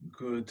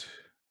Good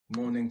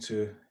morning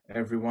to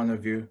every one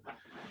of you.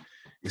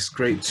 It's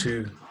great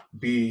to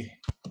be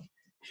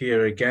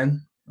here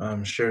again,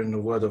 sharing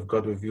the word of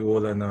God with you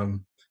all.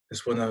 And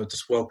just want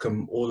to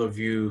welcome all of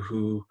you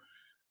who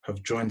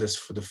have joined us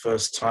for the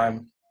first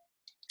time.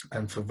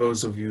 And for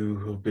those of you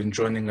who've been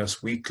joining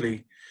us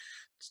weekly,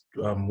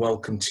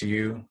 welcome to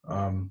you.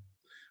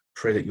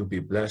 Pray that you'll be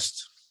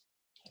blessed.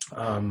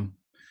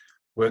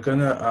 We're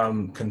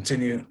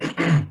going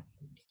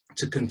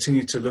to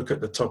continue to look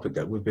at the topic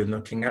that we've been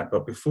looking at.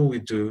 But before we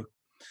do,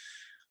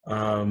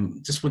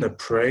 just want to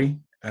pray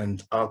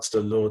and ask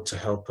the Lord to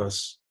help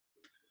us.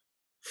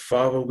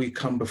 Father, we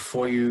come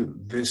before you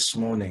this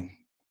morning.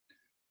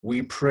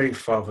 We pray,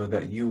 Father,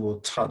 that you will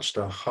touch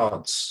the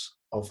hearts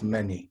of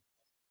many.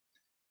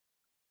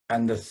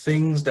 And the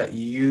things that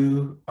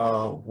you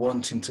are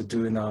wanting to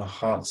do in our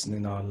hearts and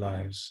in our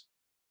lives,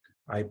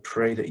 I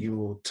pray that you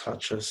will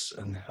touch us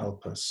and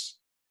help us.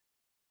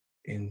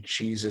 In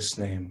Jesus'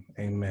 name,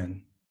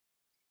 amen.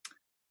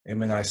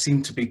 Amen. I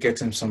seem to be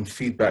getting some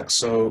feedback.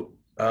 So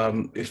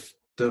if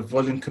the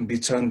volume can be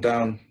turned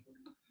down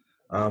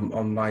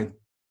on my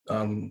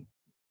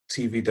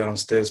TV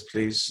downstairs,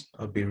 please,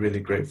 I'll be really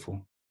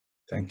grateful.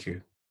 Thank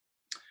you.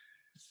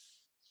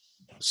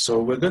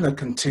 So we're going to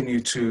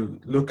continue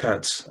to look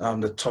at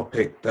the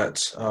topic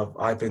that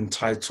I've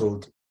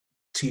entitled,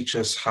 Teach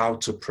Us How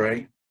to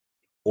Pray,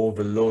 or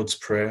the Lord's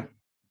Prayer.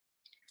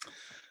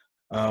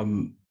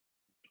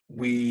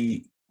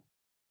 We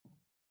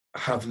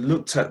have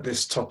looked at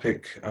this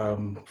topic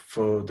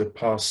for the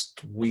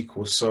past week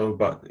or so,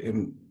 but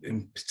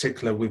in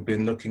particular, we've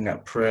been looking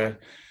at prayer,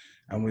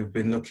 and we've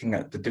been looking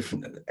at the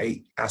different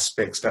 8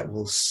 aspects that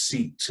will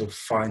seek to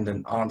find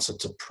an answer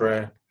to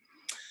prayer.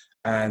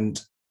 And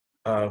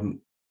the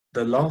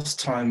last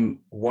time,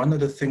 one of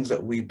the things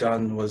that we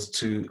done was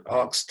to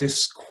ask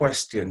this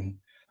question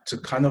to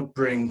kind of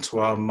bring to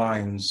our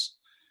minds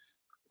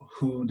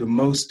who the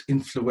most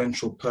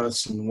influential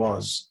person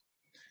was.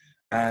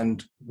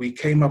 And we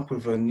came up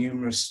with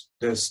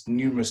there's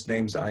numerous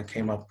names that I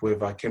came up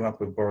with. I came up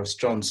with Boris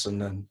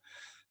Johnson and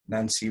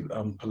Nancy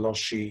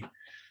Pelosi,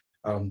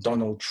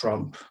 Donald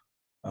Trump,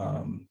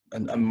 and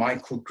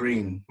Michael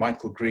Green.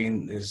 Michael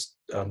Green is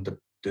the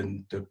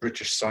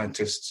British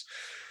scientist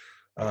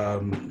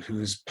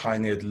who's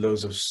pioneered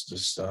loads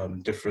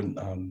of different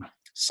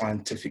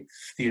scientific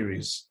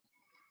theories.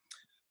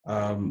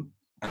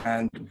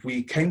 And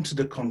we came to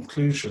the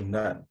conclusion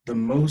that the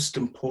most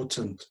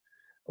important,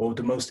 or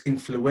the most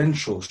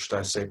influential, should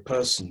I say,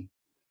 person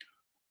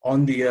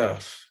on the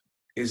earth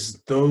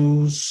is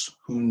those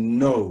who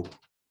know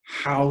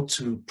how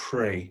to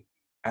pray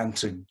and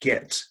to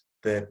get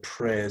their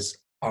prayers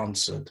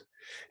answered.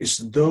 It's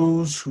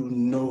those who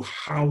know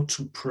how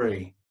to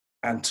pray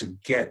and to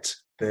get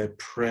their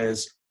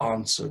prayers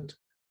answered,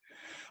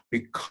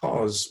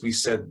 because we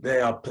said they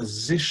are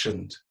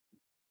positioned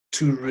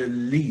to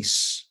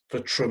release the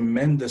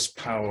tremendous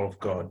power of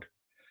God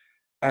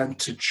and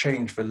to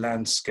change the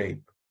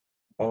landscape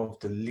of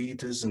the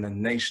leaders and the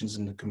nations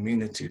and the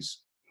communities.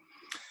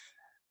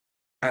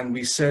 And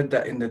we said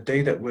that in the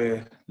day that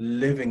we're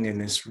living in,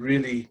 it's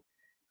really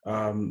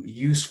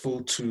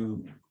useful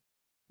to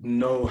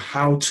know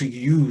how to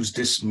use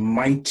this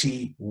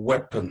mighty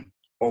weapon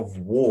of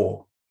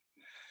war,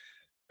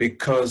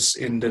 because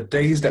in the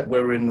days that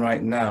we're in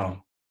right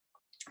now,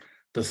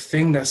 the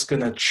thing that's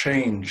going to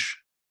change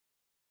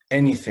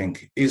anything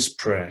is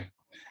prayer.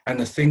 And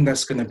the thing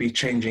that's going to be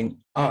changing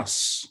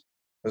us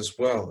as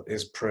well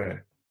is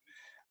prayer.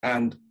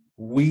 And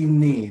we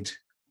need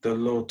the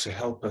Lord to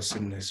help us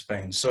in this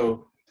vein.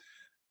 So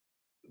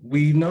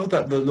we know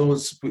that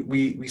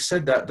we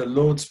said that the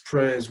Lord's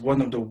Prayer is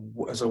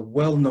as a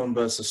well-known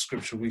verse of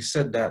scripture. We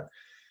said that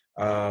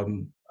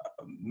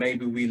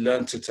maybe we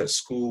learned it at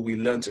school, we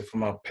learned it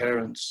from our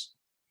parents.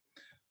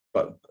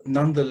 But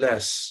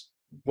nonetheless,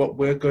 what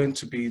we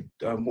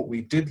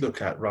did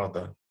look at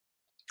rather,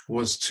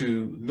 was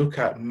to look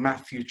at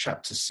Matthew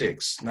chapter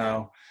 6.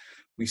 Now,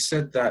 we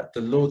said that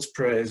the Lord's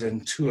Prayer is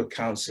in 2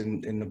 accounts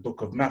in the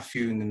book of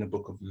Matthew and in the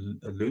book of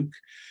Luke.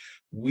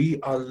 We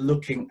are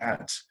looking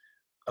at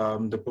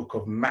the book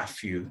of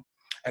Matthew.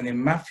 And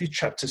in Matthew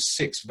chapter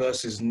 6,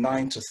 verses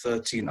 9 to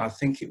 13, I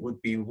think it would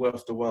be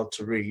worth the while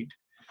to read.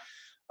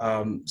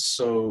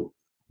 So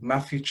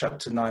Matthew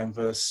chapter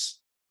 6,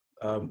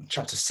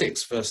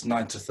 verse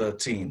 9 to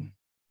 13.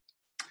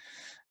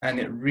 And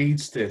it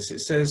reads this. It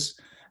says,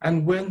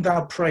 "And when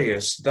thou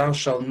prayest, thou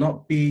shalt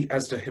not be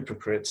as the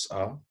hypocrites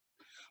are,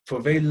 for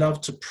they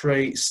love to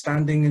pray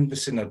standing in the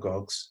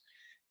synagogues,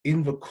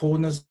 in the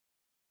corners,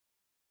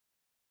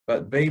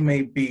 that they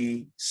may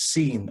be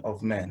seen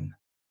of men.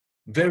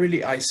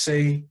 Verily I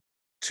say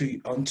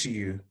unto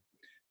you,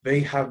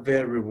 they have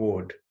their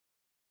reward.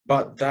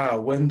 But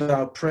thou, when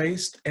thou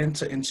prayest,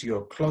 enter into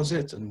your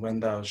closet, and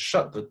when thou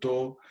shut the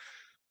door,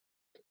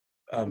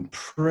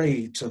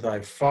 pray to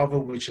thy Father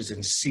which is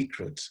in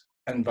secret,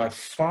 and thy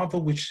Father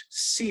which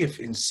seeth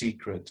in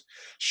secret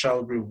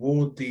shall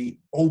reward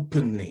thee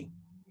openly.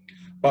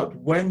 But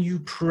when you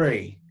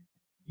pray,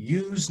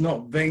 use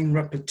not vain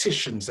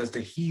repetitions as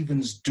the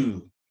heathens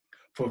do,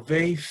 for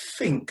they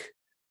think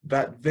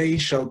that they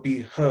shall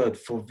be heard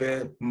for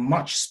their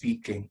much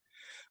speaking.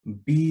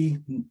 Be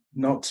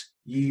not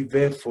ye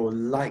therefore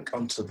like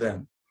unto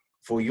them,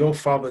 for your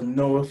Father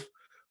knoweth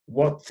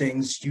what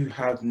things you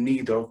have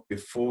need of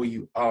before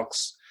you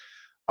ask.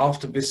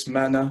 After this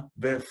manner,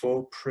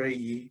 therefore, pray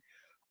ye,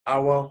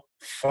 Our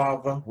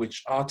Father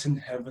which art in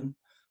heaven,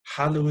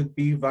 hallowed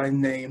be thy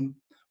name,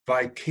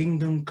 thy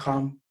kingdom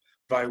come,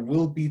 thy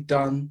will be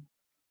done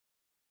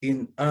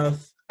in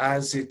earth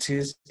as it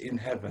is in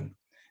heaven.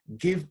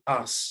 Give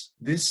us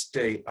this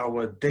day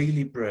our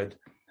daily bread,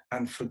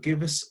 and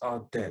forgive us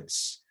our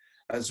debts,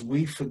 as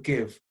we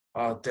forgive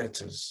our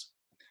debtors.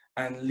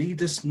 And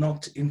lead us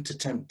not into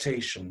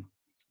temptation,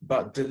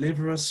 but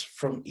deliver us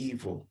from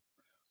evil.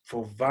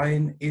 For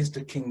thine is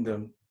the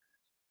kingdom,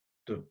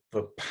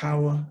 the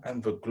power,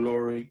 and the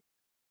glory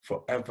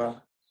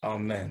forever.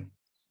 Amen.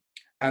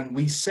 And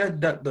we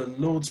said that the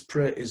Lord's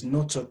Prayer is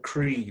not a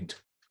creed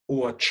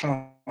or a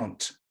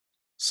chant,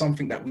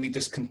 something that we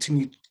just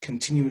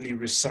continually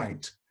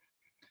recite.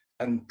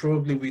 And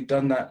probably we've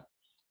done that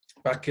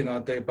back in our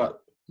day,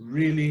 but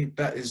really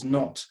that is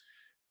not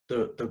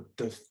the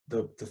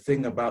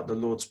thing about the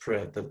Lord's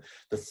Prayer.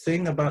 The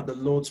thing about the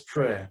Lord's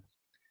Prayer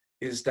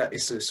is that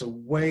it's a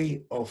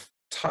way of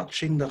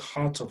touching the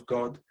heart of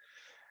God,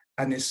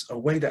 and it's a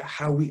way that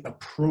how we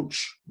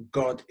approach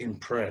God in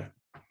prayer.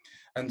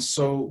 And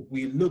so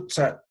we looked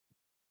at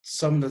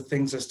some of the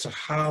things as to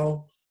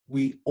how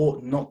we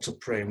ought not to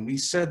pray. And we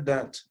said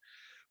that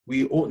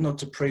we ought not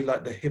to pray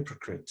like the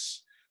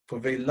hypocrites, for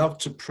they love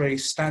to pray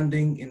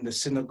standing in the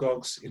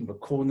synagogues, in the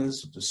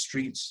corners of the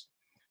streets,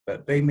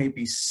 that they may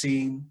be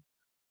seen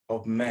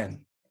of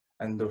men.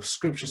 And the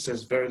scripture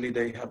says, verily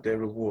they have their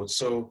reward.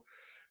 So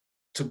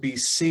to be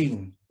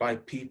seen by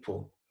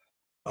people,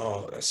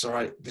 oh, that's all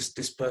right,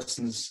 this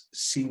person's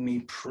seen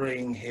me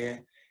praying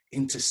here,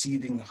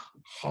 interceding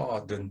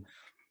hard. And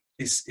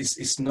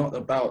it's not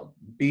about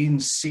being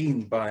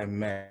seen by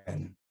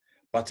men,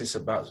 but it's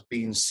about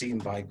being seen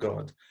by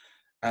God.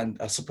 And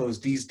I suppose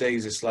these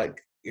days it's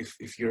like,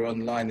 if you're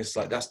online, it's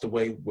like that's the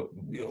way,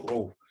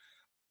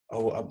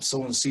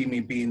 someone see me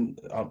being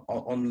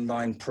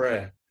online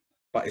prayer.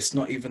 But it's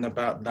not even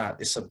about that.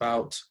 It's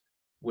about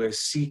we're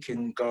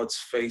seeking God's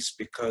face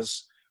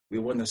because we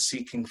want to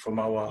seek him from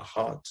our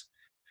heart.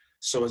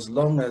 So as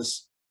long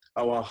as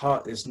our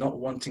heart is not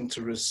wanting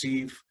to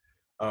receive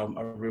a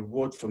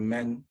reward from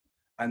men,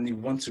 and we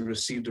want to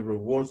receive the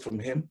reward from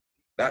him,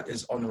 that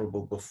is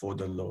honorable before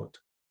the Lord.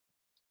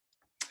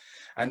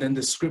 And then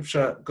the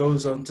scripture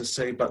goes on to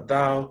say, but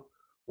thou,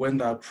 when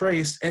thou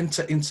prayest,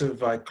 enter into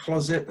thy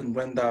closet, and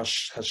when thou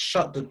hast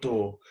shut the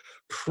door,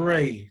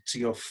 pray to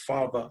your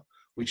Father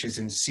which is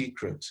in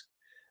secret,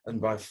 and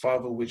thy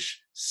Father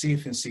which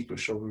seeth in secret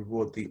shall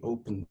reward thee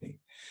openly.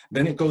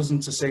 Then it goes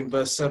into saying,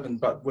 verse 7,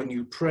 but when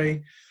you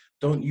pray,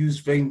 don't use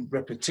vain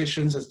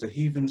repetitions as the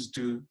heathens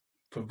do,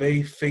 for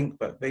they think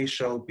that they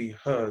shall be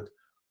heard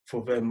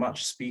for their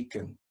much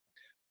speaking.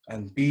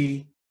 And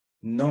be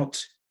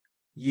not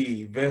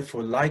ye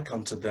therefore like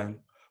unto them,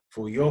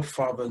 for your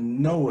Father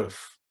knoweth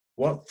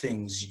what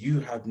things you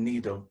have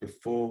need of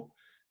before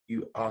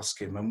you ask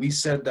him. And we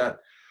said that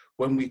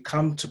when we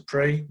come to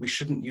pray, we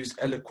shouldn't use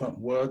eloquent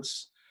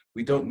words.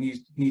 We don't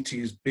need to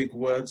use big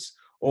words.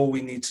 All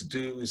we need to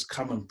do is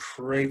come and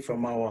pray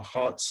from our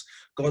hearts.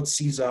 God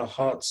sees our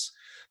hearts.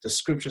 The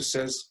scripture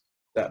says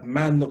that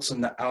man looks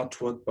on the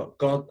outward, but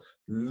God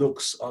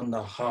looks on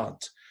the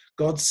heart.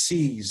 God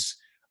sees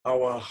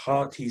our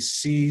heart. He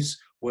sees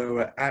where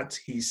we're at.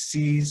 He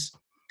sees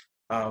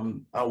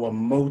our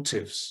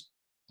motives.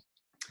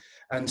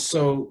 And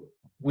so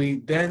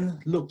we then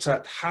looked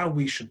at how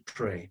we should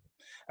pray.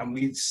 And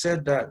we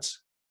said that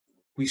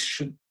we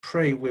should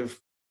pray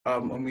with,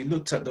 and we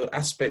looked at the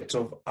aspect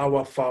of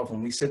our Father,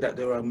 and we said that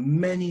there are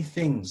many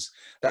things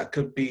that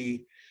could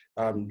be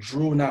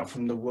drawn out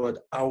from the word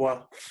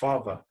our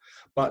Father.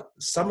 But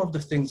some of the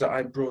things that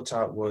I brought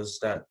out was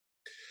that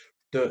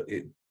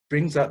it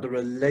brings out the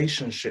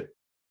relationship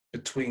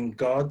between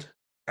God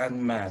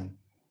and man,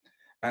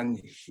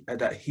 and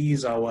that he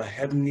is our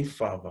Heavenly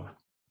Father.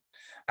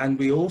 And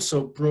we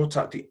also brought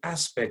out the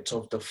aspect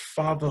of the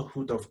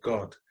fatherhood of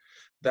God,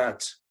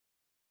 that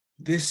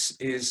this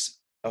is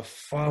a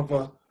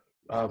father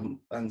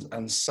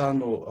and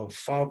son, or a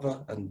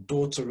father and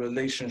daughter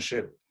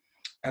relationship,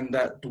 and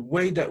that the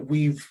way that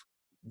we've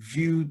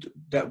viewed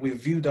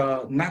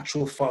our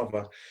natural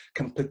father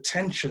can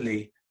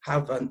potentially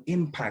have an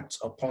impact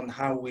upon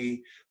how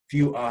we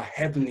view our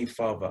Heavenly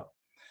Father.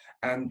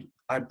 And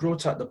I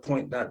brought out the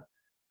point that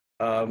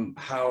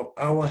how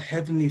our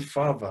Heavenly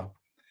Father,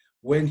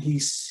 when he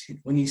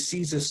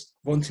sees us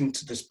wanting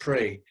to just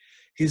pray,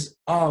 his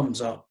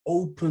arms are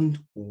opened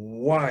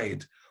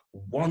wide,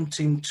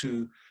 wanting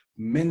to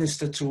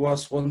minister to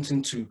us,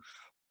 wanting to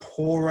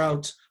pour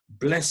out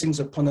blessings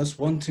upon us,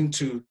 wanting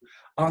to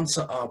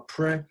answer our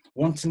prayer,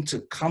 wanting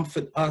to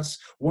comfort us,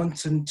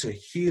 wanting to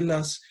heal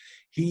us.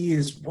 He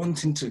is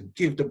wanting to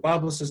give. The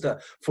Bible says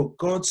that for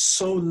God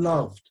so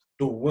loved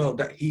the world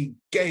that he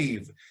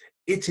gave.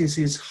 It is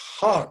his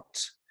heart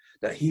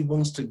that he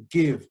wants to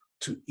give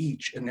to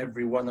each and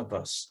every one of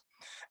us.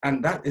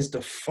 And that is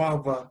the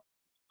Father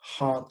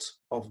heart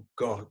of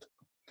God.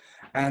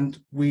 And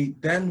we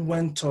then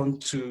went on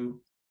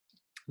to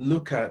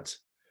look at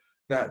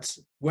that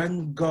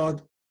when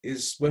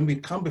we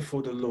come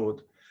before the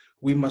Lord,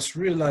 we must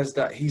realize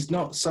that he's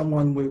not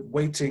someone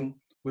waiting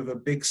with a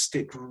big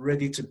stick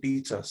ready to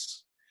beat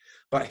us,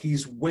 but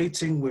he's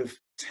waiting with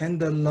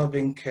tender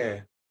loving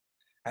care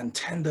and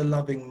tender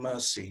loving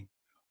mercy,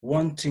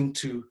 wanting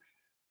to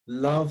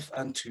love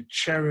and to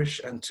cherish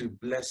and to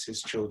bless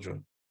his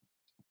children.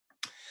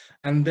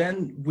 And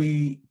then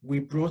we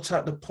brought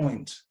out the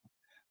point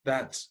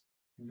that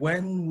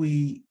when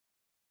we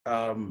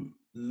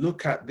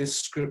look at this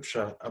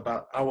scripture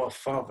about our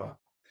Father,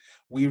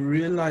 we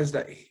realize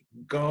that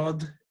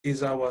God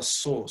is our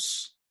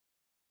source.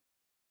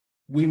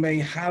 We may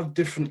have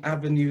different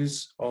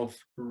avenues of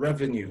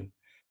revenue.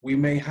 We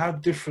may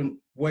have different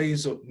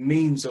ways of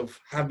means of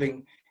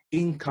having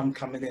income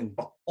coming in,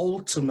 but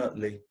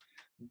ultimately,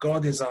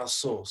 God is our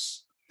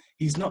source.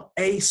 He's not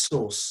a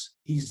source,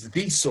 he's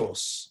the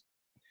source.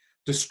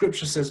 The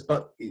scripture says,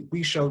 but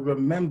we shall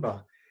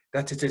remember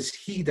that it is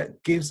he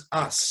that gives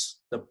us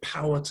the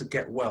power to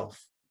get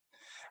wealth.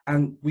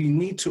 And we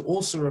need to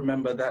also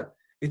remember that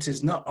it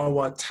is not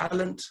our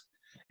talent,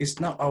 it's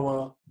not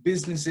our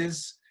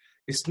businesses,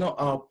 it's not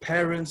our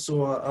parents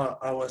or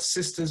our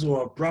sisters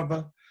or our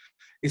brother,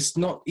 it's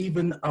not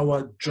even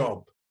our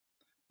job.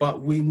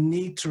 But we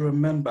need to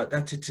remember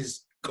that it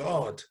is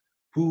God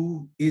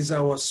who is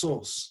our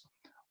source.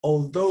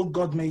 Although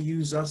God may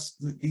use us,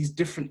 these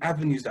different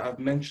avenues that I've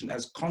mentioned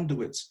as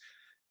conduits,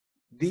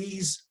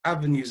 these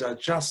avenues are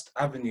just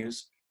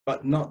avenues,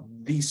 but not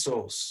the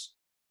source.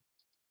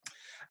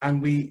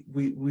 And we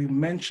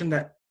mentioned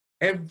that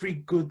every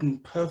good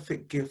and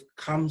perfect gift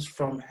comes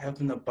from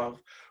heaven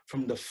above,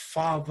 from the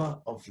Father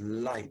of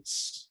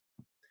lights.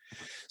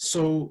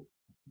 So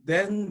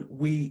then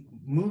we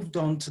moved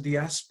on to the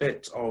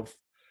aspect of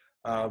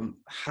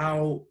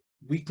how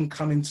we can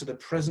come into the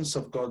presence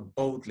of God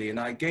boldly. And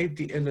I gave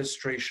the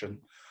illustration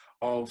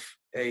of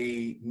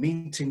a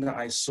meeting that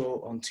I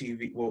saw on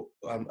TV,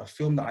 a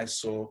film that I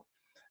saw,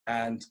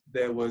 and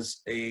there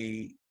was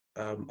a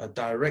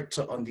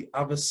director on the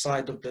other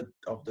side of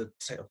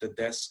the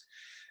desk,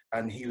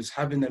 and he was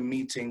having a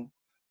meeting,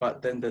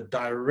 but then the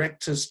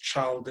director's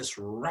child just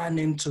ran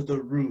into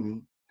the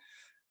room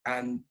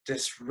and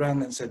just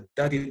ran and said,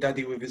 "Daddy,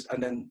 Daddy,"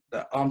 and then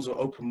the arms were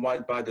open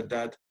wide by the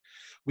dad,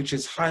 which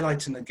is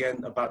highlighting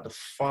again about the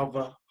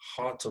Father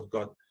heart of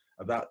God,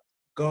 about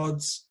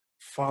God's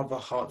Father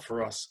heart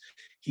for us.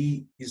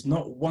 He is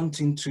not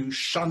wanting to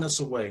shun us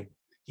away.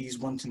 He's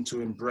wanting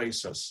to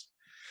embrace us.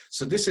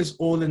 So this is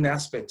all in the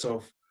aspect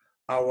of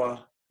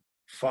our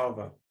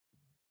Father.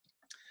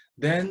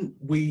 Then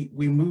we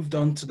moved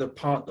on to the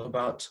part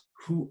about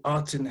who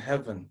art in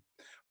heaven.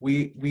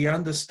 We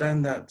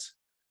understand that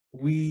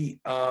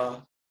we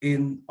are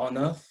on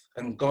earth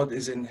and God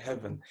is in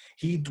heaven.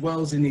 He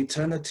dwells in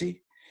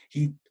eternity.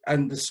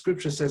 And the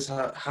scripture says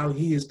how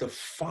he is the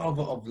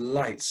Father of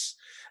lights.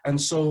 And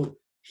so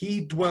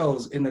he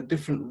dwells in a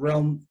different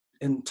realm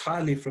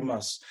entirely from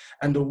us.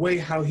 And the way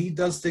how he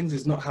does things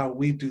is not how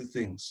we do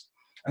things.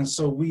 And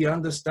so we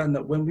understand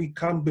that when we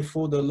come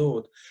before the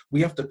Lord,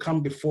 we have to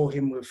come before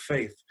him with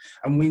faith.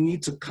 And we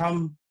need to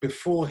come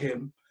before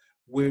him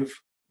with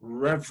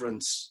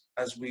reverence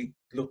as we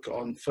look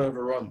on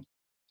further on.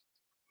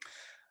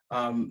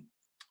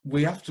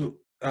 We have to,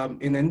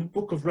 in the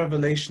book of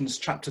Revelations,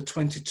 chapter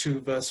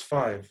 22, verse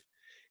 5,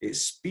 it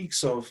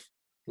speaks of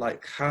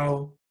like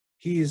how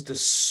he is the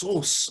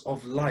source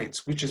of light,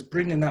 which is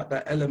bringing out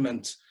that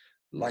element,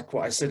 like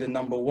what I said in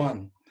number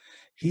 1.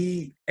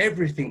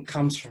 Everything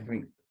comes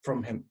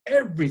from him.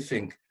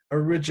 Everything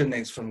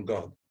originates from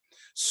God.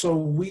 So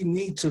we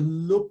need to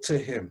look to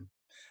him.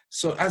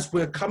 So as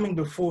we're coming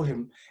before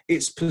him,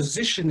 it's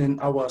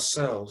positioning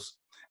ourselves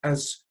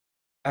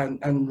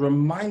and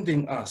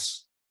reminding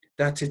us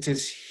that it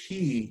is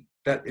he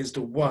that is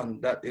the one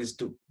that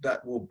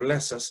will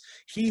bless us.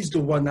 He's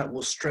the one that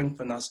will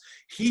strengthen us.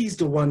 He's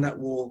the one that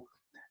will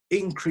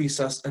increase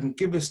us and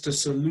give us the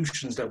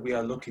solutions that we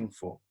are looking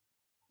for.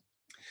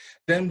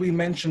 Then we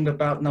mentioned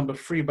about number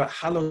 3, but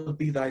hallowed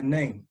be thy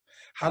name.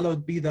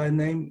 Hallowed be thy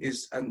name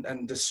is,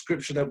 and the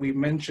scripture that we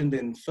mentioned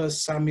in 1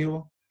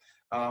 Samuel,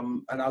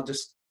 and I'll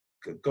just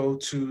go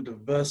to the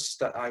verse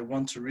that I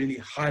want to really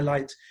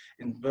highlight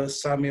in 1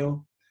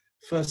 Samuel.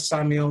 1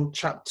 Samuel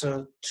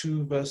chapter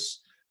 2,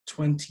 verse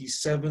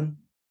 27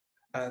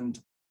 and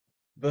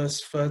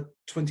verse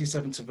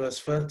 27 to verse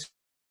 30.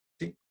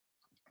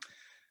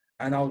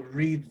 And I'll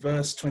read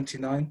verse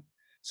 29.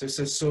 So it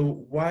says,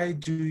 so why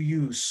do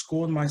you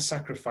scorn my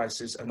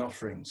sacrifices and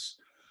offerings?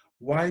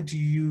 Why do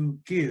you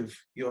give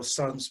your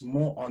sons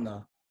more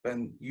honor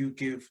than you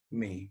give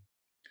me?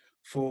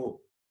 For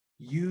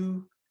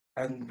you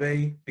and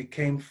they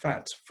became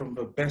fat from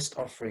the best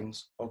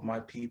offerings of my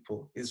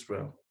people,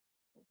 Israel.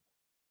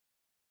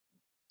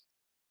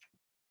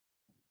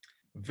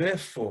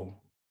 Therefore,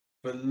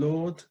 the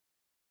Lord,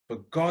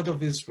 the God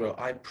of Israel,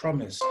 I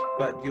promised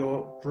that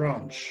your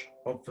branch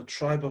of the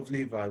tribe of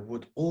Levi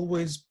would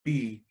always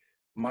be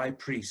my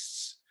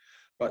priests,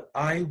 but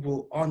I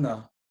will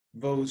honor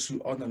those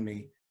who honor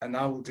me, and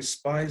I will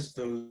despise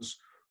those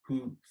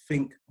who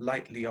think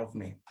lightly of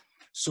me.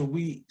 So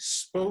we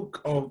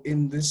spoke of,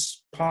 in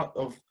this part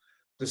of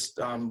this,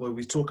 where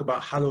we talk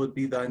about hallowed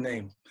be thy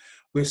name,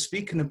 we're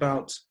speaking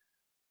about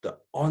the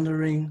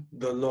honoring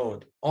the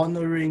Lord,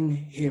 honoring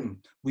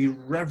him. We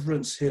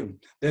reverence him.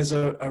 There's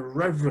a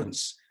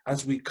reverence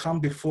as we come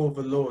before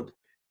the Lord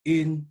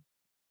in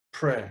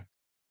prayer.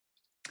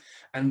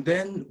 And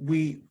then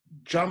we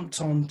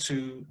jumped on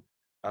to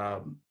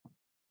the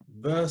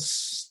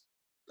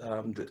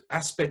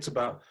aspect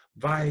about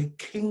thy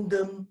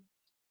kingdom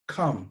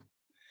come.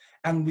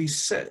 And we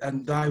said,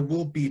 and thy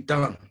will be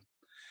done.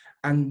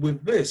 And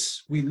with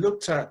this, we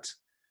looked at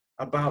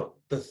about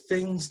the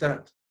things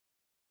that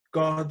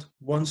God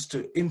wants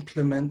to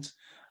implement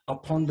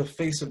upon the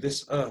face of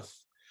this earth,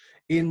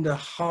 in the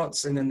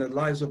hearts and in the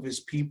lives of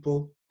his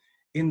people,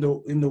 in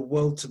the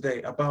world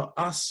today, about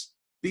us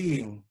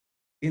being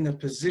in a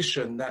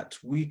position that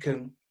we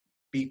can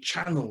be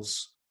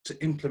channels to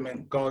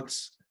implement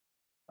God's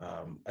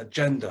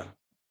agenda.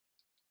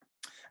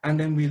 And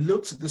then we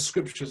looked at the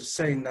scriptures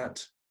saying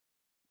that,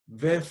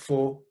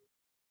 therefore,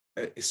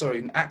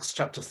 in Acts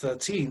chapter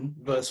 13,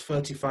 verse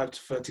 35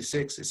 to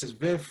 36, it says,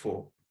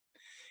 therefore,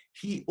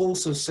 he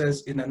also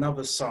says in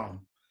another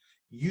psalm,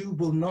 you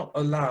will not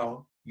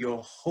allow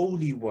your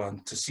Holy One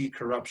to see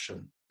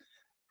corruption.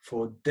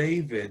 For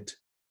David,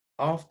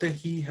 after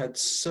he had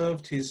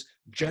served his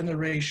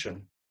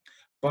generation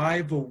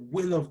by the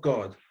will of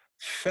God,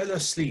 fell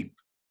asleep,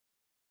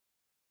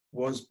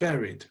 was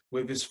buried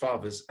with his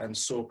fathers, and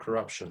saw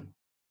corruption.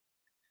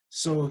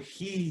 So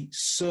he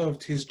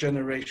served his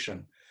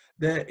generation.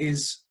 There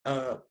is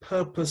a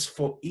purpose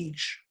for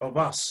each of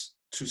us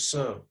to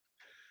serve.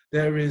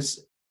 There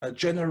is a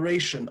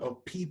generation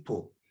of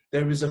people.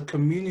 There is a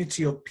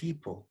community of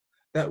people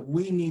that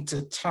we need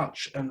to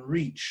touch and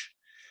reach.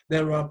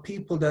 There are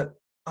people that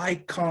I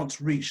can't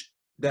reach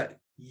that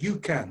you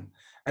can.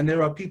 And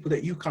there are people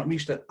that you can't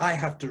reach that I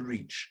have to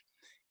reach.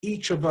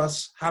 Each of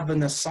us have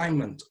an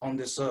assignment on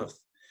this earth.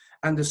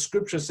 And the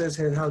scripture says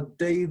here how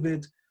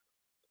David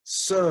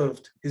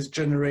served his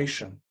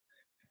generation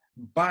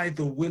by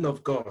the will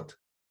of God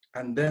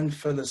and then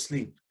fell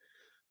asleep.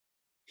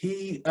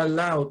 He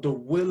allowed the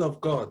will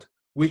of God,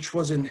 which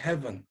was in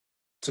heaven,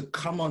 to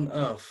come on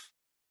earth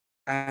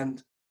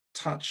and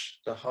touch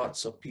the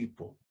hearts of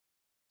people.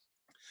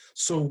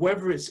 So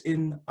whether it's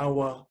in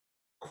our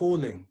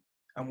calling,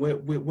 and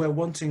we're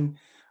wanting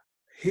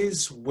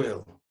his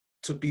will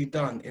to be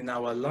done in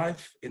our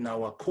life, in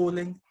our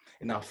calling,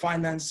 in our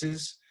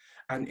finances,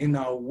 and in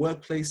our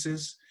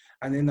workplaces,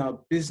 and in our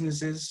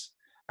businesses,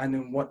 and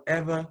in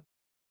whatever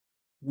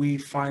we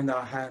find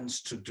our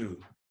hands to do.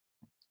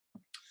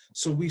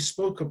 So we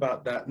spoke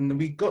about that, and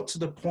we got to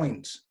the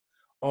point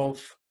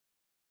of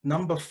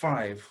number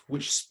 5,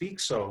 which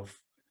speaks of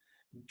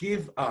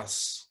give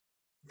us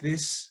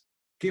this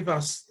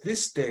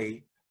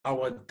day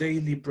our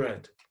daily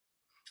bread.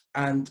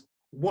 And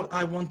what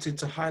I wanted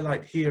to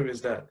highlight here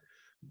is that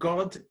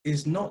God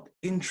is not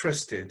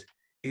interested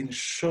in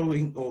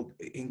showing or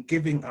in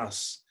giving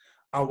us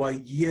our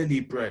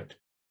yearly bread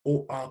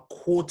or our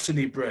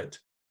quarterly bread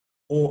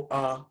or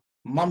our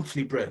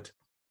monthly bread,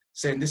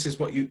 saying this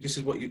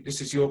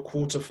is your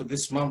quota for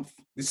this month,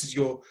 this is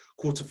your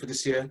quota for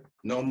this year,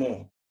 no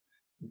more.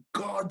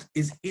 God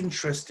is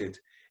interested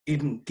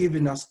in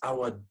giving us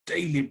our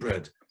daily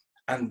bread,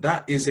 and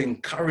that is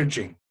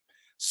encouraging.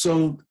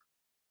 So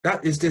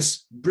that is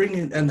this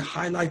bringing and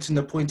highlighting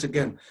the point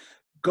again.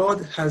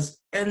 God has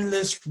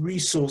endless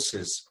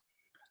resources.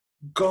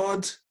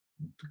 God's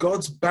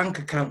bank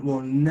account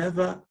will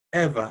never,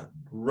 ever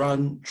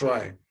run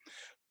dry.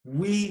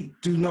 We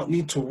do not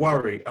need to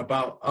worry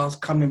about us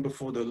coming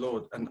before the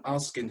Lord and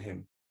asking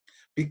him,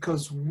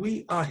 because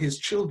we are his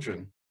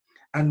children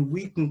and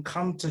we can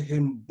come to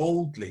him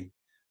boldly,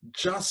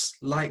 just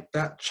like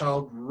that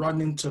child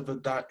run into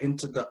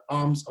the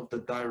arms of the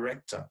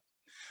director.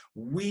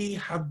 We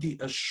have the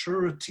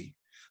assurity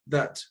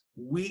that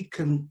we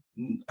can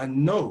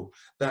and know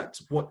that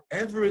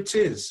whatever it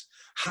is,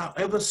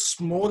 however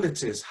small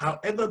it is,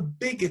 however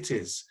big it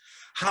is,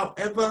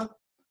 however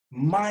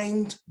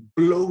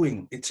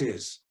mind-blowing it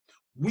is,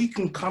 we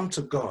can come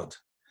to God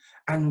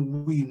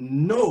and we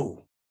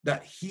know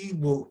that he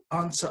will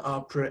answer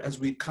our prayer as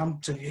we come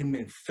to him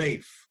in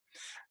faith,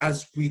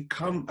 as we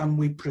come and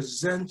we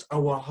present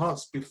our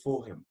hearts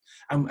before him,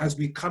 and as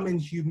we come in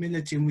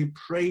humility and we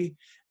pray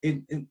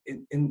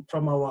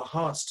from our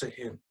hearts to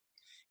him.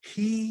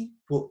 He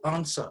will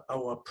answer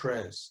our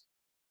prayers.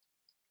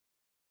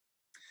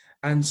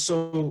 And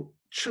so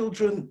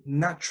children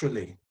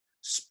naturally,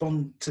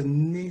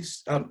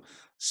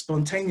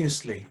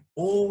 spontaneously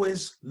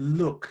always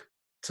look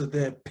to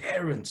their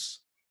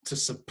parents to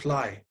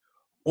supply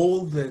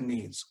all their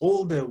needs,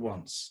 all their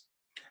wants.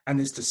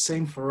 And it's the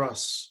same for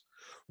us.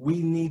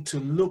 We need to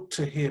look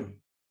to him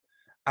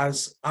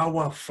as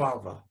our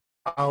Father,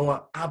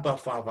 our Abba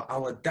Father,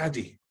 our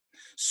Daddy,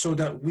 so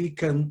that we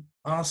can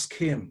ask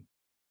him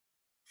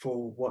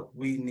for what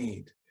we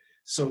need.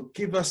 So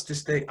give us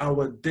this day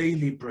our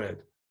daily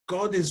bread.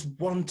 God is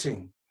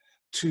wanting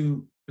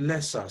to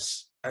bless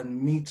us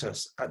and meet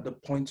us at the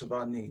point of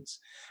our needs.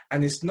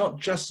 And it's not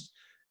just,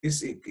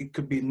 it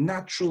could be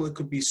natural, it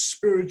could be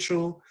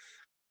spiritual.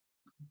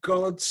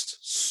 God's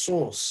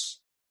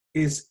source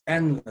is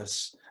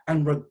endless.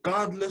 And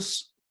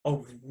regardless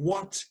of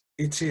what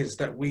it is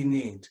that we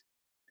need,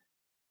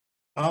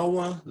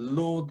 our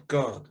Lord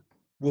God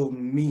will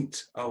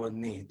meet our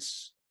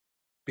needs,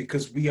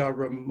 because we are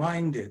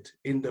reminded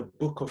in the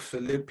book of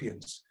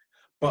Philippians,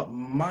 but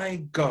my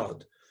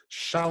God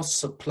shall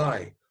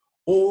supply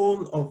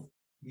all of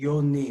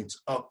your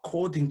needs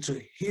according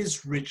to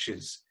his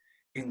riches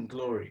in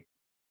glory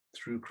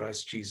through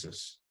Christ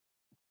Jesus.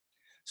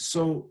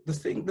 So the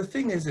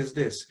thing is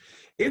this: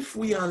 if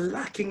we are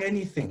lacking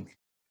anything,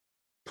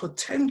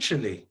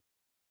 potentially,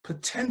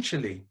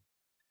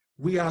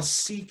 we are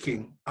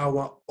seeking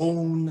our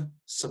own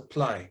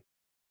supply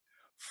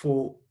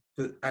for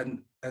the,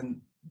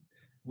 and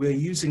we're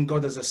using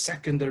God as a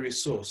secondary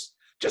source,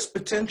 just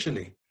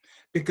potentially.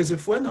 Because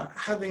if we're not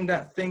having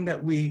that thing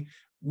that we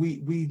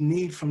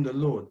need from the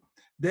Lord,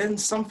 then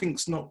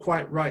something's not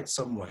quite right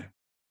somewhere.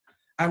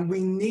 And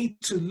we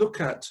need to look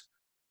at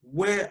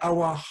where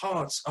our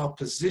hearts are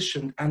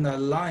positioned and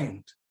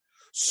aligned,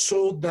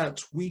 so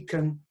that we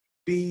can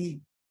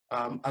be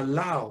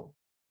allow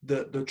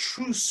the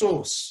true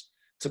source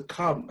to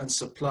come and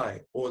supply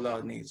all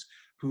our needs,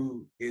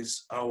 who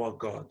is our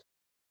God.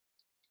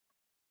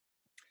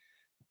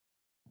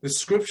 The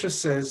scripture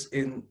says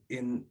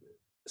in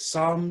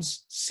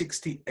Psalms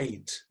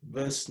 68,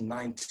 verse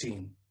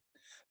 19,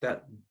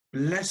 that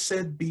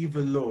blessed be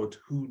the Lord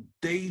who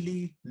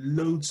daily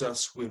loads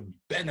us with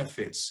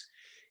benefits,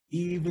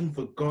 even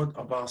the God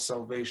of our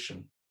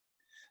salvation.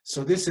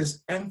 So this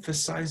is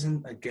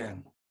emphasizing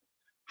again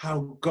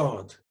how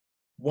God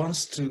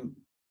wants to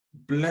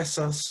bless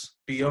us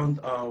beyond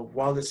our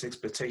wildest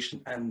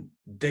expectation, and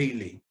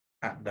daily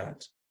at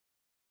that.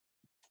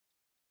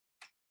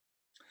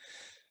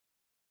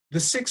 The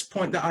sixth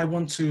point that I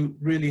want to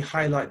really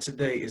highlight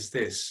today is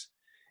this,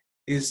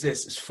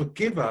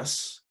 forgive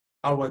us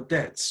our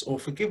debts, or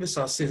forgive us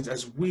our sins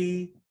as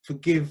we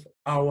forgive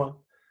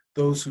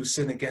those who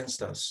sin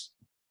against us.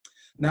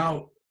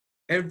 Now,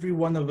 every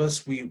one of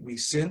us, we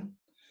sin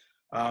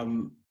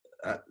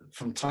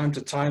from time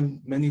to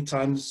time, many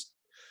times.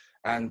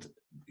 And,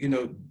 you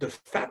know, the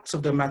fact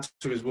of the matter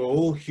is we're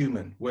all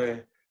human.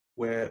 We're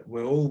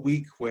all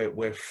weak.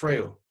 We're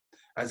frail,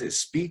 as it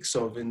speaks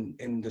of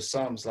in the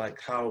Psalms,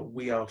 like how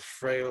we are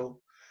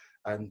frail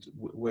and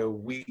we're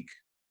weak,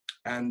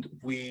 and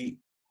we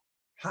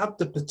have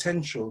the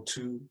potential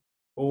to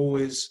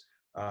always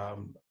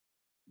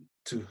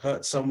to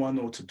hurt someone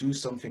or to do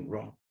something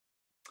wrong.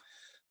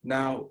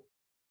 Now,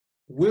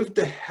 with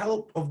the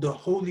help of the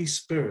Holy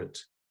Spirit,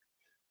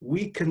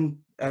 we can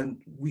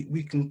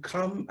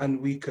come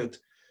and we could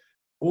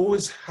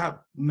always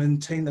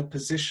maintain a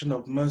position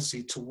of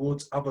mercy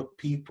towards other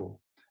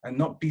people, and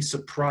not be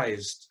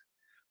surprised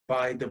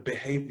by the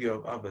behavior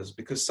of others,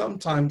 because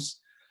sometimes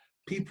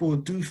people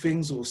do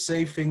things or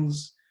say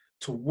things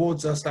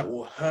towards us that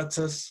will hurt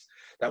us,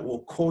 that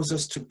will cause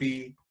us to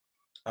be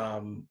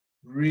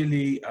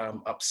really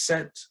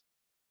upset.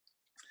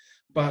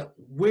 But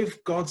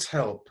with God's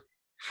help,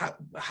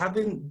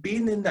 having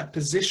been in that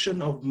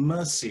position of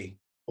mercy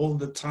all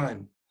the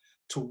time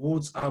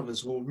towards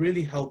others will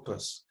really help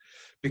us,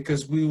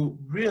 because we will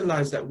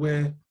realize that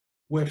we're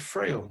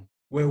frail,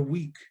 we're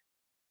weak,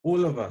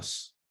 all of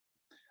us,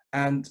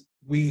 and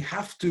we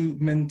have to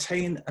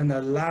maintain an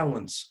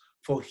allowance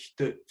for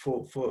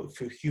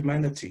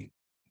humanity.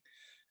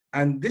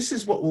 And this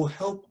is what will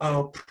help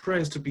our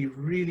prayers to be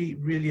really,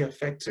 really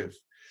effective,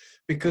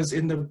 because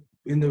in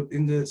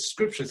the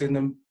scriptures, in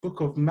the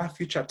book of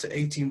Matthew chapter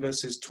 18,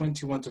 verses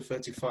 21 to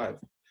 35,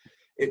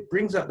 it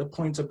brings out the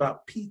point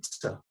about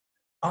Peter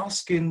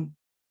asking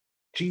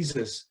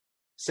Jesus,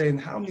 saying,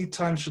 how many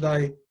times should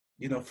I,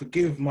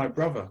 forgive my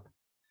brother?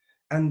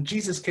 And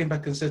Jesus came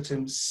back and said to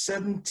him,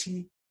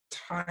 70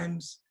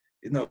 times.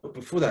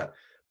 Before that,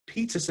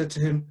 Peter said to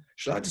him,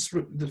 should I just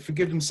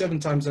forgive him 7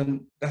 times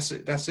and that's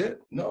it?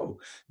 No.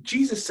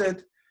 Jesus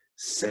said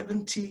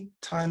 70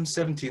 times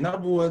 70. In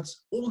other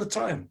words, all the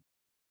time.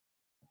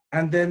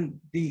 And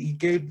then he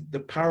gave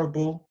the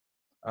parable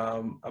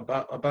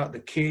about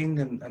the king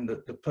and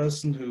the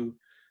person who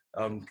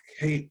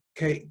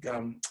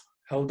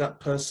held that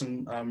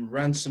person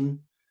ransom.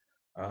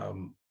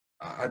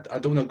 I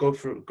don't want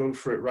to go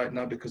through it right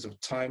now because of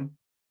time,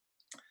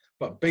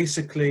 but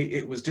basically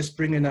it was just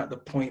bringing out the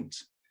point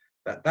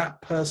that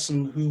that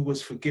person who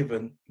was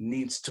forgiven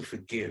needs to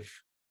forgive.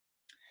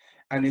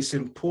 And it's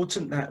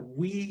important that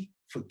we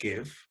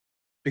forgive,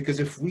 because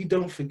if we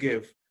don't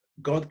forgive,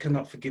 God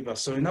cannot forgive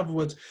us. So in other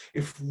words,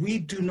 if we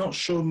do not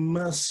show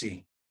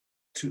mercy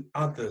to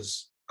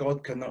others,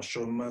 God cannot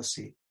show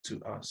mercy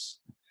to us.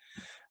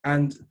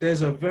 And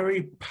there's a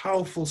very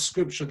powerful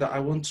scripture that I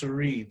want to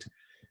read.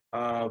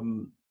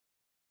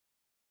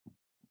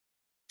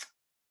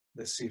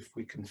 Let's see if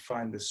we can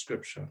find the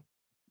scripture.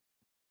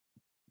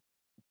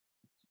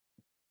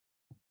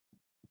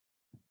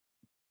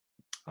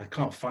 I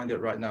can't find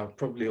it right now.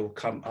 Probably it'll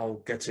come,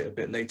 I'll get it a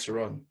bit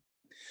later on.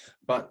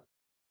 But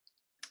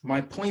my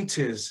point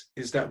is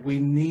that we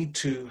need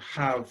to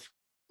have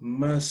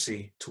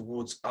mercy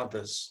towards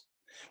others.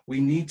 We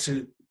need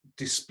to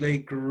display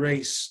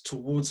grace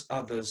towards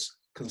others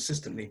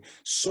consistently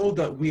so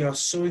that we are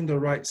sowing the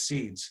right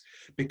seeds,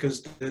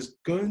 because there's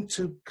going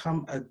to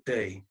come a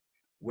day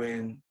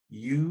when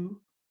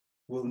you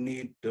will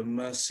need the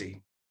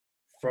mercy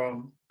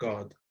from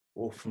God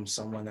or from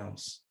someone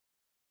else.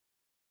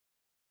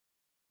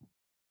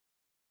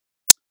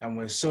 And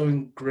we're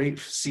sowing great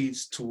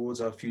seeds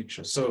towards our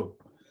future. So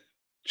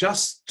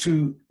just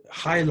to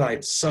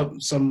highlight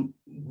some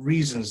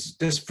reasons,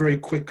 just very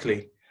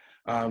quickly,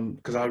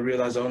 because I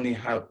realize I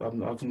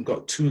haven't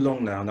got too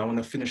long now, and I want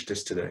to finish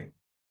this today.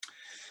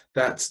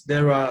 That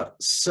there are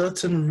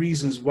certain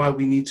reasons why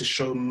we need to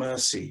show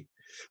mercy.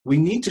 We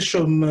need to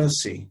show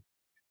mercy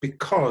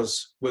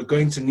because we're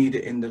going to need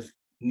it in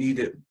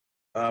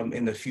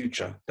the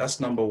future. That's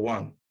number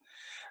one.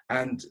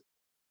 And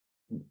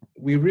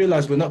we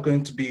realize we're not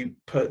going to be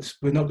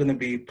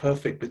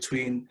perfect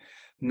between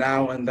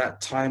now and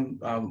that time,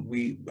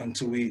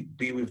 until we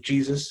be with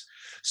Jesus.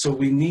 So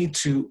we need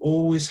to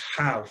always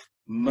have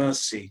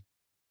mercy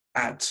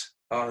at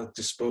our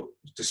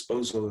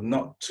disposal, and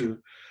not to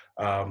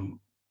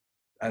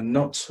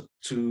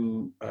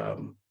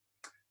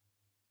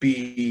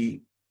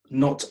be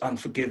not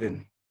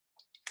unforgiving.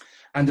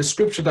 And the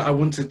scripture that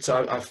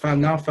I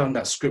found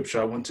that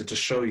scripture I wanted to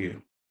show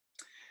you.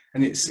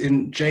 And it's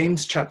in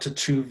James chapter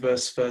 2,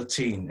 verse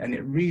 13. And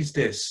it reads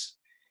this.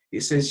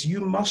 It says,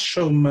 you must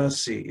show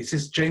mercy. It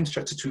says James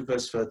chapter 2,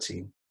 verse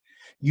 13.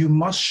 You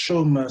must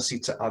show mercy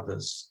to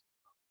others,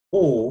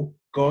 or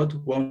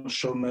God won't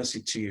show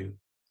mercy to you.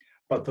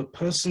 But the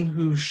person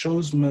who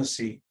shows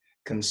mercy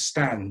can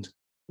stand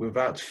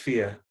without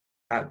fear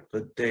at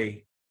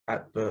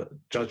the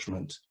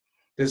judgment.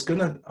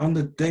 On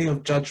the day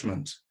of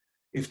judgment,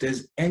 if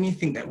there's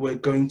anything that we're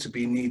going to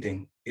be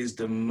needing, is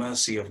the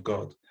mercy of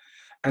God.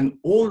 And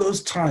all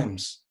those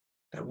times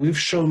that we've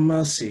shown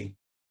mercy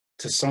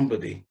to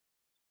somebody,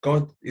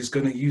 God is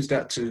going to use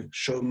that to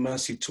show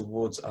mercy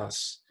towards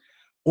us.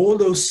 All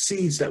those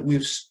seeds that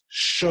we've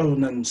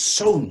shown and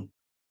sown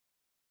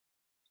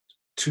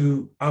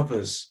to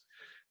others,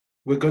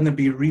 we're going to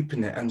be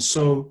reaping it. And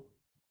so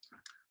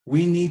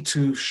we need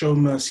to show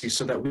mercy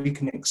so that we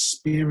can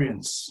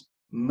experience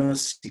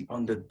mercy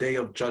on the day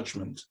of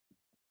judgment.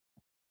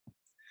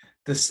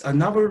 There's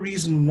another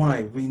reason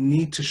why we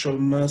need to show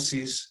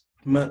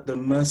the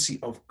mercy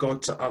of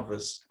God to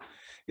others,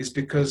 is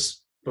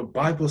because the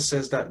Bible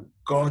says that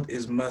God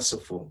is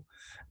merciful,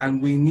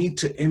 and we need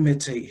to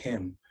imitate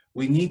him.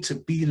 We need to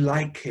be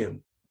like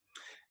him.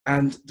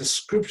 And the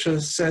scripture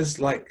says,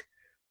 like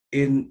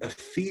in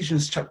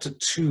Ephesians chapter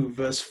 2,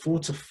 verse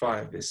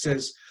 4-5, it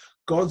says,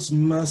 God's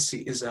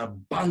mercy is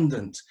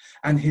abundant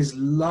and his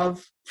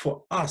love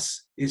for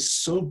us is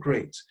so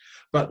great.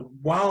 But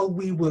while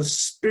we were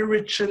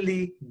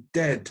spiritually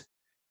dead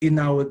in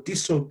our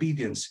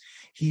disobedience,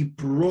 he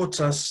brought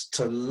us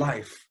to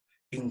life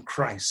in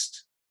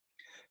Christ.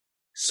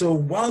 So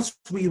whilst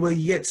we were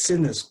yet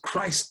sinners,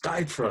 Christ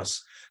died for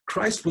us.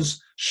 Christ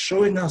was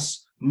showing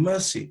us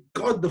mercy.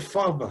 God the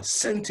Father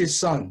sent his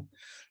Son,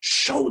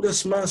 showed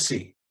us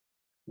mercy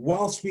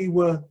whilst we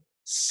were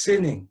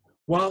sinning,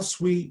 whilst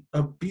we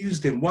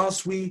abused him,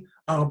 whilst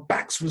our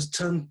backs was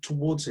turned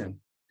towards him.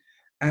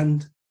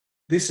 And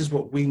this is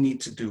what we need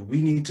to do.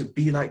 We need to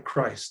be like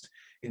Christ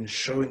in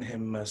showing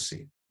him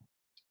mercy.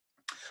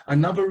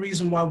 Another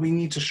reason why we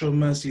need to show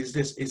mercy is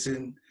this,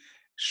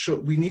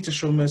 we need to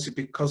show mercy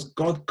because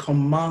God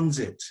commands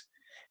it.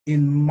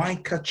 In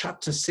Micah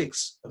chapter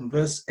 6 and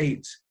verse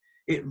 8,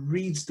 it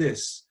reads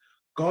this.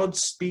 God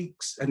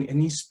speaks, and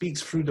he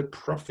speaks through the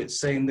prophet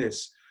saying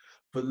this,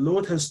 the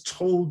Lord has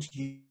told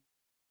you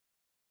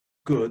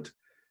good,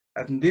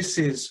 and this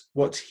is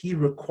what he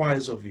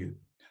requires of you,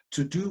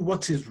 to do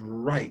what is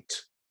right,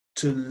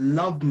 to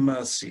love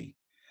mercy,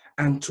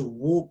 and to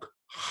walk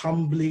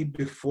humbly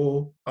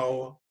before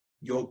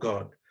your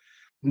God.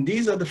 And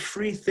these are the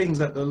three things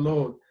that the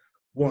Lord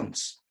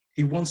wants.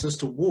 He wants us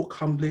to walk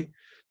humbly,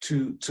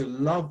 to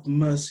love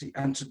mercy,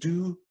 and to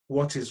do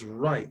what is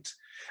right.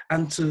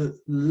 And to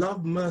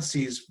love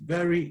mercy is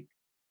very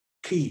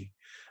key,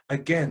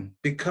 again,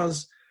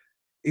 because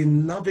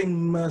in loving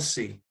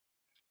mercy,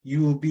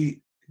 you will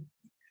be,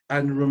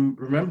 and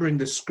remembering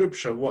the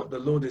scripture, what the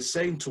Lord is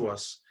saying to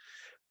us,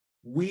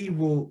 it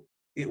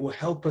will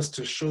help us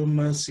to show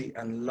mercy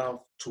and love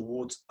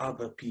towards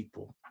other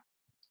people.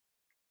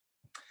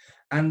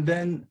 And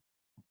then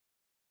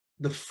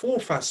the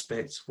fourth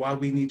aspect why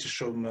we need to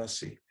show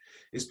mercy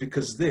is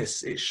because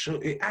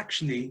it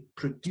actually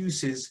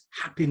produces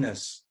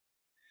happiness.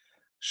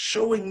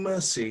 Showing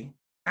mercy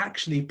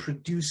actually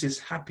produces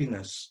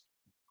happiness.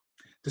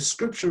 The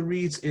scripture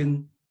reads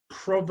in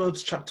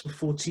Proverbs chapter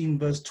 14,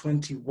 verse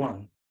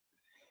 21,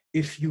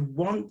 if you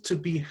want to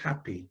be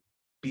happy,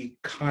 be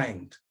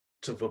kind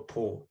to the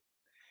poor.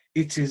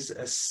 It is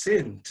a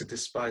sin to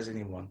despise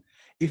anyone.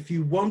 If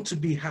you want to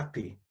be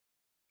happy,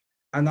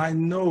 And I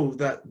know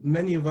that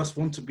many of us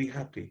want to be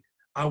happy.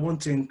 I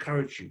want to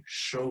encourage you,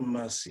 show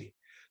mercy,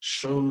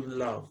 show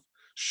love,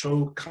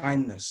 show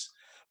kindness.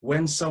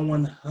 When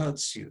someone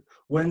hurts you,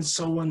 when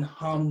someone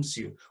harms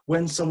you,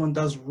 when someone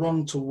does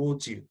wrong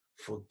towards you,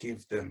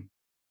 forgive them.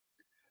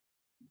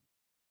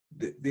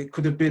 It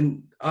could have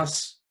been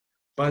us,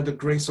 by the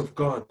grace of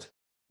God,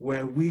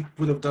 where we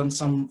would have done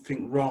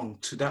something wrong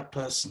to that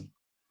person.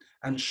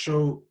 And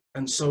so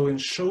in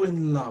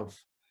showing love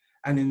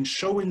and in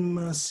showing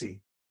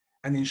mercy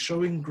and in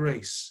showing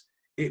grace,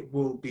 it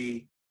will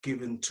be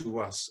given to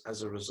us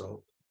as a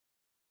result.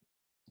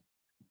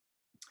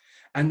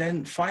 And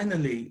then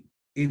finally,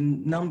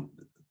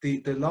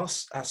 the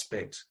last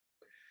aspect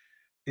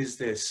is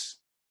this: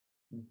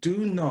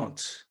 do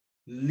not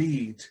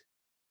lead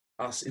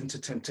us into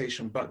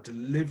temptation, but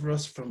deliver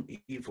us from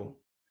evil.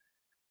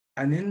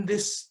 And in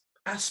this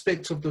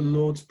aspect of the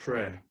Lord's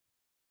Prayer,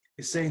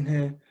 it's saying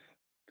here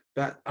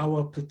that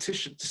our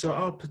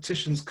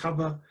petitions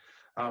cover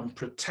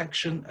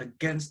protection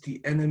against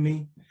the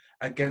enemy,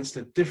 against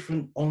the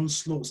different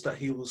onslaughts that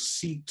he will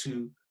seek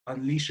to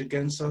unleash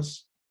against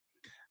us,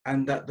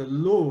 and that the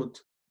Lord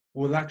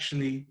will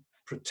actually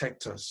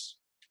protect us.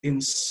 In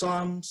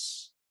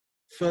Psalms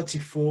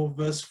 34,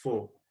 verse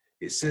 4,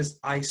 it says,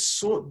 I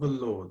sought the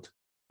Lord,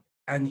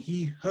 and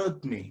he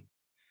heard me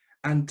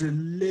and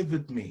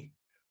delivered me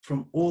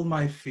from all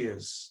my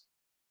fears.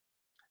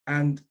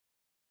 And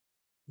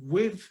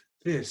with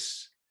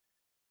this,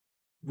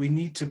 we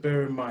need to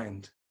bear in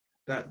mind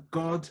that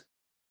God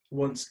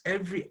wants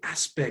every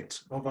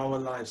aspect of our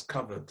lives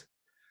covered,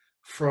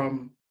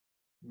 from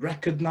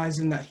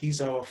recognizing that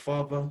he's our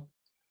Father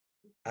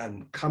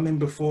and coming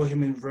before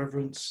him in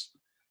reverence,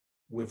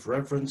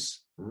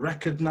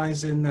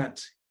 recognizing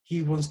that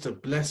he wants to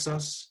bless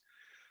us,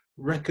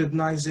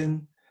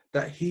 recognizing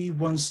that he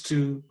wants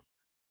to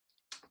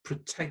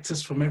protect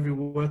us from every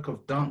work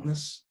of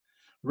darkness,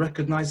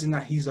 recognizing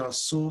that he's our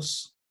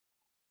source.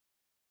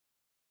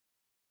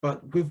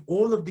 But with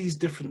all of these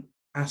different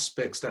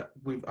aspects that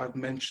I've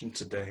mentioned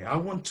today, I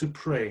want to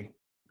pray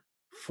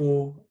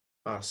for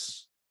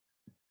us.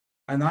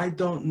 And I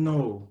don't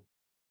know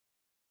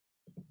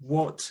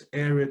what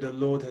area the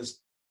Lord has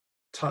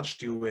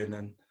touched you in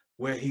and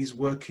where he's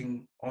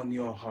working on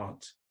your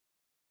heart.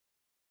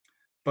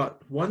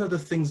 But one of the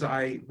things that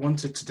I want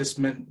to just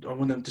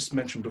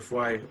mention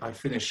before I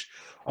finish,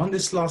 on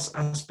this last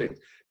aspect,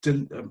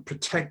 to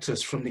protect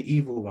us from the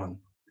evil one.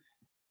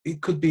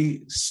 It could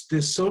be,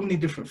 there's so many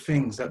different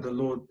things that the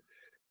Lord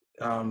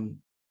can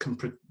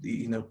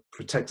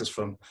protect us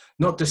from.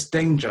 Not just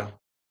danger,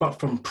 but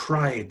from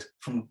pride,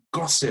 from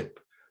gossip,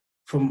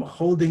 from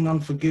holding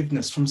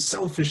unforgiveness, from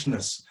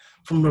selfishness,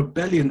 from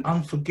rebellion,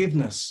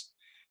 unforgiveness.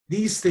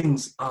 These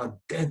things are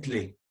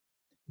deadly.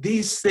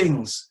 These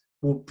things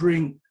will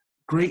bring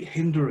great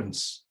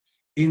hindrance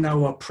in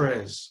our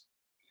prayers.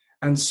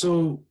 And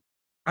so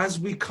as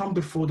we come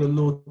before the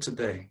Lord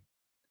today,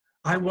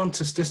 I want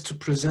us just to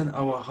present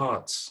our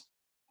hearts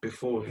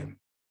before him.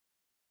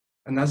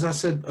 And as I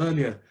said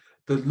earlier,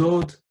 the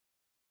Lord,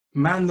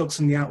 man looks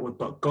on the outward,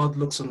 but God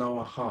looks on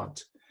our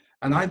heart.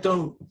 And I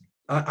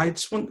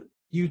just want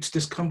you to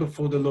just come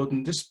before the Lord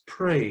and just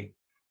pray.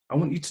 I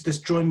want you to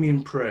just join me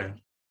in prayer.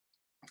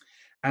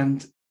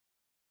 And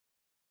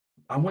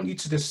I want you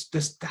to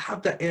just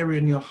have that area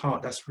in your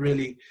heart that's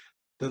really,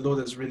 the Lord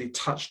has really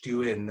touched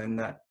you in, and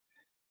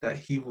that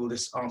he will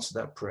just answer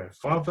that prayer.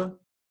 Father,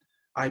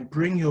 I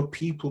bring your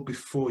people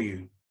before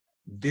you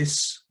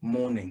this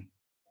morning.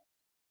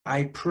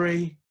 I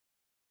pray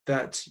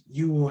that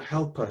you will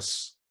help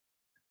us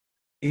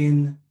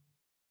in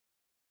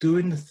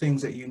doing the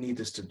things that you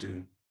need us to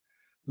do.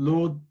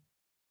 Lord,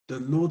 the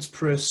Lord's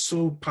Prayer is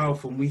so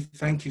powerful, and we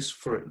thank you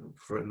for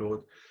it,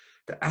 Lord.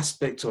 The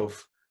aspect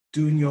of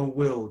doing your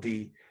will,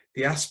 the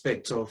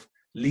aspect of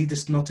lead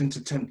us not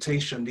into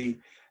temptation,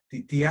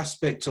 the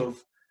aspect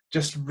of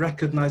just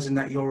recognizing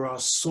that you're our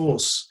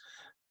source.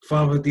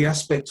 Father, the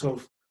aspect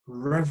of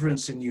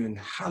reverencing you and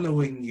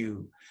hallowing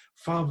you.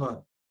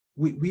 Father,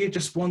 we are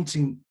just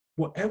wanting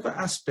whatever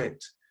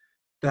aspect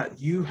that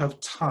you have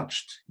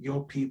touched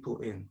your people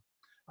in.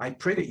 I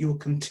pray that you will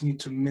continue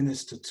to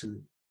minister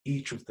to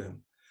each of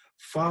them.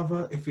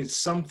 Father, if it's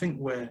something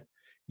where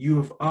you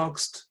have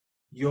asked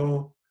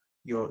your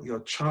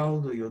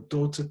child or your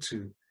daughter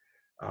to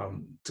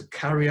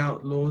carry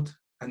out, Lord,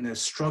 and they're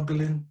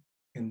struggling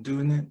in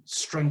doing it,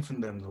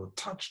 strengthen them, Lord,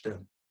 touch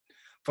them.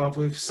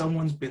 Father, if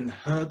someone's been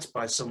hurt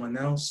by someone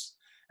else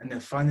and they're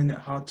finding it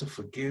hard to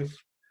forgive,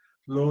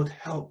 Lord,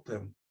 help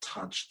them,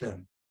 touch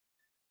them.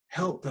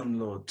 Help them,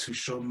 Lord, to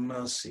show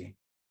mercy.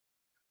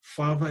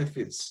 Father, if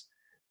it's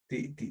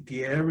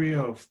the area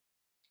of,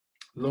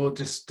 Lord,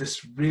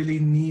 just really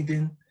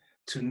needing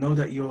to know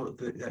that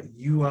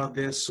you are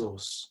their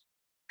source,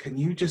 can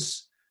you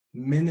just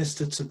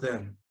minister to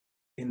them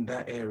in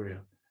that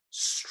area?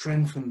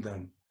 Strengthen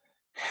them,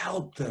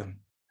 help them,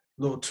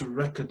 Lord, to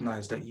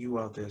recognize that you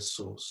are their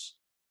source.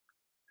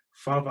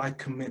 Father, I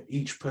commit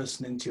each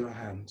person into your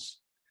hands,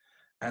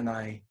 and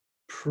I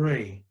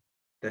pray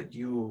that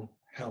you will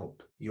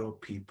help your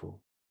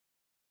people.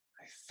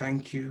 I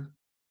thank you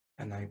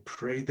and I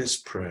pray this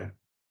prayer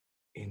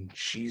in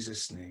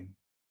Jesus' name.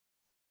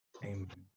 Amen.